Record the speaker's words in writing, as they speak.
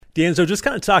D'Angelo, just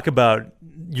kind of talk about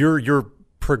your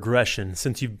progression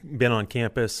since you've been on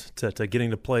campus to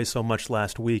getting to play so much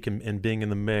last week and being in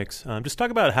the mix. Just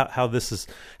talk about how this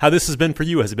has been for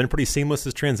you. Has it been pretty seamless,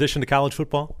 this transition to college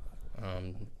football?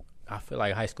 I feel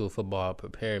like high school football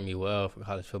prepared me well for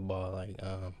college football.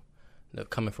 Like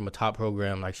coming from a top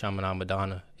program like Chaminade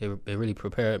Madonna, it really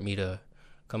prepared me to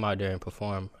come out there and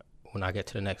perform when I get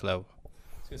to the next level.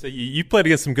 So you played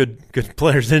against some good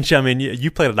players, didn't you? I mean,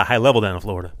 you played at a high level down in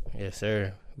Florida. Yes,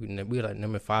 sir. We were like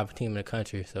number 5 team in the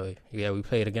country. So yeah, we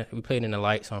played in the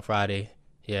lights on Friday.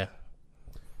 Yeah.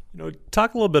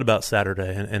 Talk a little bit about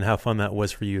Saturday and how fun that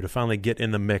was for you to finally get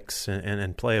in the mix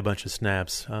and play a bunch of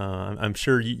snaps. I'm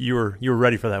sure you were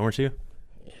ready for that, weren't you?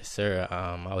 Yes, sir.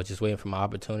 I was just waiting for my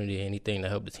opportunity, anything to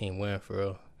help the team win, for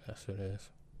real. That's what it is.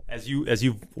 As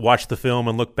you watched the film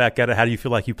and look back at it, how do you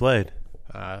feel like you played?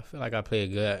 I feel like I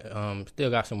played good. Still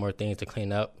got some more things to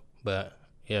clean up, but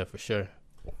yeah, for sure.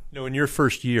 In your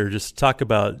first year, just talk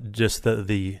about just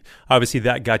the obviously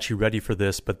that got you ready for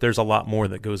this, but there's a lot more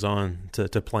that goes on to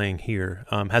playing here.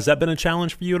 Has that been a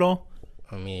challenge for you at all?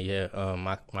 I mean, yeah.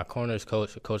 My corners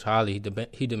coach, Coach Holly,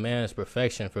 he demands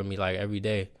perfection from me like every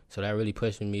day. So that really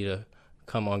pushed me to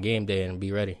come on game day and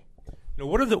be ready.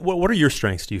 What are your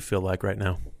strengths? Do you feel like right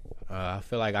now? I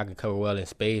feel like I can cover well in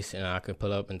space and I can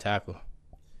pull up and tackle.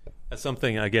 That's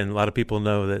something, again, a lot of people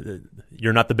know that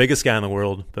you're not the biggest guy in the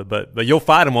world, but you'll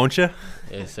fight him, won't you?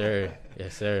 Yes, sir.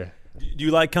 Yes, sir. Do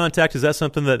you like contact? Is that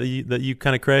something that you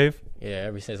kind of crave? Yeah,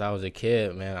 ever since I was a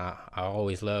kid, man, I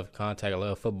always loved contact. I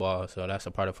love football, so that's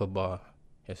a part of football.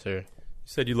 Yes, sir. You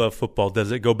said you love football.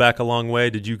 Does it go back a long way?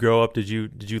 Did you grow up? Did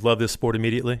you love this sport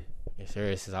immediately? Yes,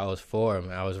 sir. Since I was 4,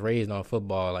 man, I was raised on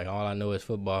football. Like, all I know is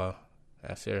football.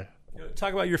 Yes, sir.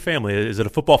 Talk about your family. Is it a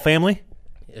football family?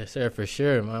 Yes, sir, for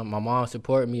sure. My mom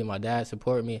supported me, my dad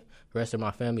supported me, the rest of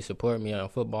my family supported me on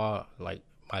football. Like,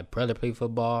 my brother plays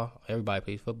football, everybody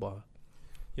plays football.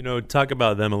 Talk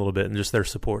about them a little bit and just their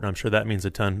support. I'm sure that means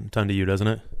a ton to you, doesn't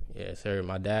it? Yes, sir.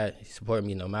 My dad, he supported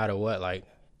me no matter what, like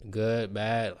good,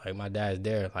 bad. Like, my dad's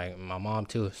there, like my mom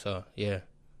too. So, yeah,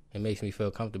 it makes me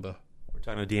feel comfortable. We're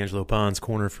talking to D'Angelo Pons,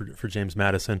 corner for James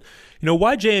Madison.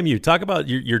 Why JMU? Talk about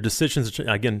your decisions.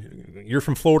 Again, you're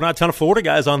from Florida. Not a ton of Florida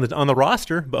guys on the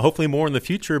roster, but hopefully more in the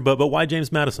future. But why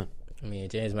James Madison? I mean,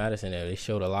 James Madison, they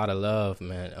showed a lot of love,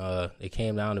 man. They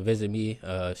came down to visit me,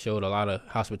 showed a lot of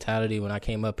hospitality when I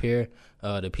came up here.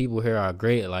 The people here are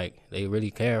great. Like, they really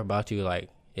care about you. Like,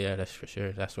 yeah, that's for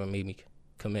sure. That's what made me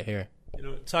commit here.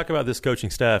 Talk about this coaching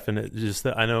staff, and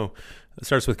I know it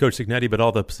starts with Coach Signetti, but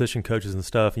all the position coaches and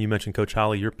stuff. And you mentioned Coach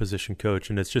Holly, your position coach,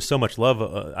 and it's just so much love.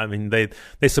 I mean,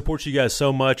 they support you guys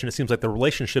so much, and it seems like the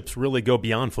relationships really go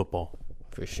beyond football.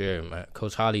 For sure, man.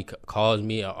 Coach Holly calls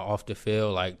me off the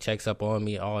field, like checks up on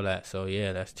me, all that. So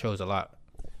yeah, that shows a lot.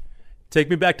 Take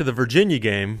me back to the Virginia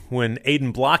game when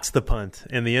Aiden blocks the punt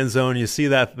in the end zone. You see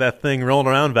that thing rolling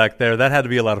around back there. That had to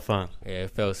be a lot of fun. Yeah,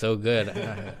 it felt so good.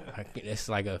 It's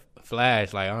like a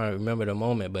flash. Like, I don't remember the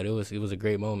moment, but it was a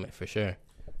great moment for sure.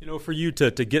 For you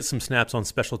to get some snaps on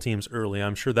special teams early,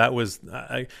 I'm sure that was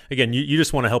again. You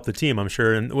just want to help the team, I'm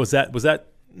sure. And was that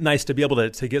nice to be able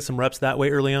to get some reps that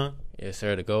way early on? Yes,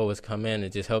 sir. The goal was come in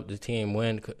and just help the team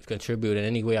win, contribute in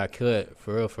any way I could,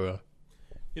 for real.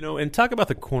 And talk about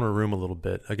the corner room a little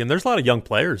bit. Again, there's a lot of young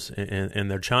players in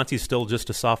there. Chauncey's still just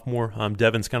a sophomore.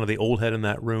 Devin's kind of the old head in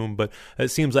that room. But it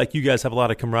seems like you guys have a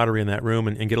lot of camaraderie in that room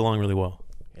and get along really well.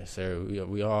 Yes, sir.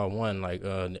 We all one. Like,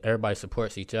 everybody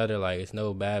supports each other. Like, it's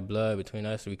no bad blood between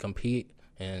us. We compete.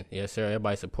 And, yes, sir,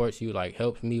 everybody supports you. Like,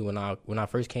 helps me when I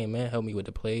first came in, helped me with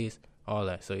the plays, all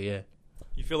that. So, yeah.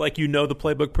 You feel like you know the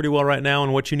playbook pretty well right now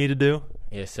and what you need to do?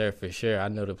 Yes, sir, for sure. I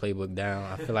know the playbook down.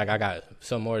 I feel like I got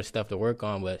some more stuff to work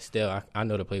on, but still, I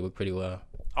know the playbook pretty well.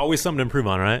 Always something to improve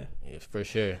on, right? Yes, for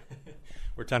sure.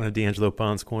 We're talking to D'Angelo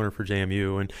Pons, corner for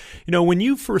JMU. And, when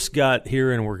you first got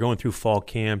here and were going through fall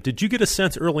camp, did you get a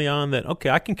sense early on that, okay,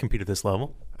 I can compete at this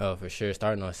level? Oh, for sure.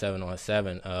 Starting on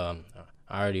 7-on-7,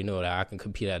 I already know that I can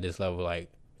compete at this level. Like,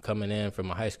 coming in from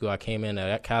my high school, I came in at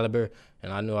that caliber,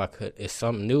 and I knew I could. It's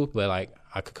something new, but, like,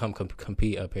 I could come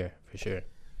compete up here for sure.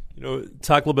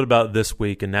 Talk a little bit about this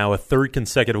week and now a third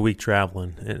consecutive week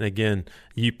traveling. And again,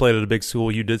 you played at a big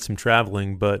school, you did some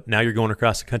traveling, but now you're going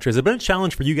across the country. Has it been a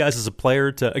challenge for you guys as a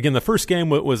player to, again, the first game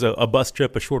was a bus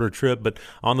trip, a shorter trip, but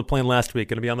on the plane last week,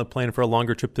 going to be on the plane for a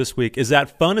longer trip this week. Is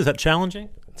that fun? Is that challenging?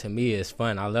 To me, it's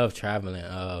fun. I love traveling.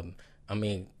 I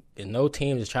mean, no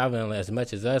team is traveling as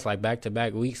much as us, like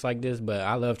back-to-back weeks like this, but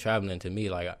I love traveling to me.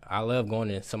 Like, I love going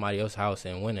to somebody else's house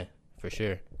and winning, for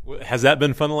sure. Has that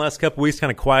been fun the last couple of weeks, kind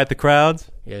of quiet the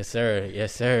crowds? Yes, sir.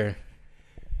 Yes, sir.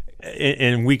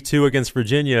 In week 2 against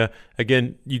Virginia,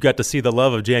 again, you got to see the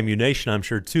love of JMU Nation, I'm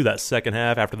sure, too, that second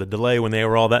half after the delay when they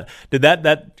were all that. Did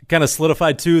that kind of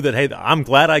solidify, too, that, hey, I'm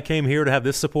glad I came here to have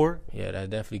this support? Yeah,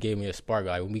 that definitely gave me a spark.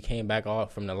 Like, when we came back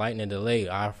off from the lightning delay,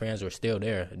 our fans were still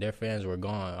there. Their fans were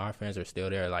gone. Our fans were still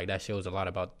there. Like, that shows a lot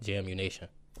about JMU Nation.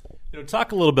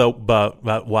 Talk a little bit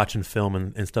about watching film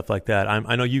and stuff like that.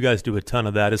 I know you guys do a ton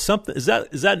of that. Is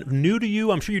that new to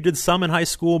you? I'm sure you did some in high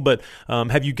school, but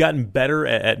have you gotten better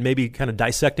at maybe kind of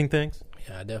dissecting things?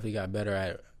 Yeah, I definitely got better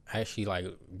at actually like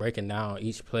breaking down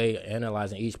each play,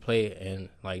 analyzing each play, and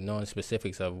like knowing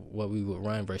specifics of what we would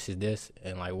run versus this,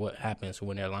 and like what happens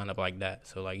when they're lined up like that.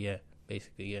 So like, yeah,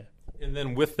 basically, yeah. And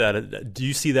then with that, do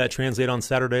you see that translate on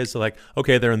Saturdays? So like,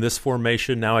 okay, they're in this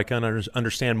formation. Now I kind of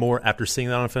understand more after seeing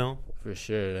that on film? For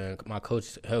sure. And my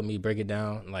coach helped me break it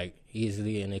down like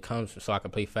easily, and it comes so I can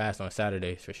play fast on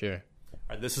Saturdays for sure.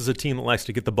 All right, this is a team that likes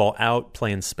to get the ball out,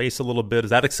 play in space a little bit.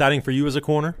 Is that exciting for you as a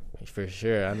corner? For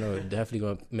sure. I know definitely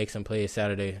going to make some plays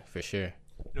Saturday for sure.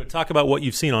 Talk about what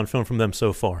you've seen on film from them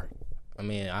so far. I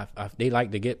mean, they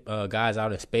like to get guys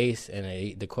out in space,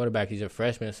 and the quarterback, he's a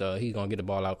freshman, so he's going to get the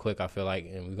ball out quick, I feel like,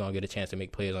 and we're going to get a chance to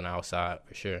make plays on the outside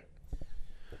for sure.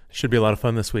 Should be a lot of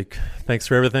fun this week. Thanks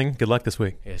for everything. Good luck this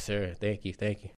week. Yes, sir. Thank you.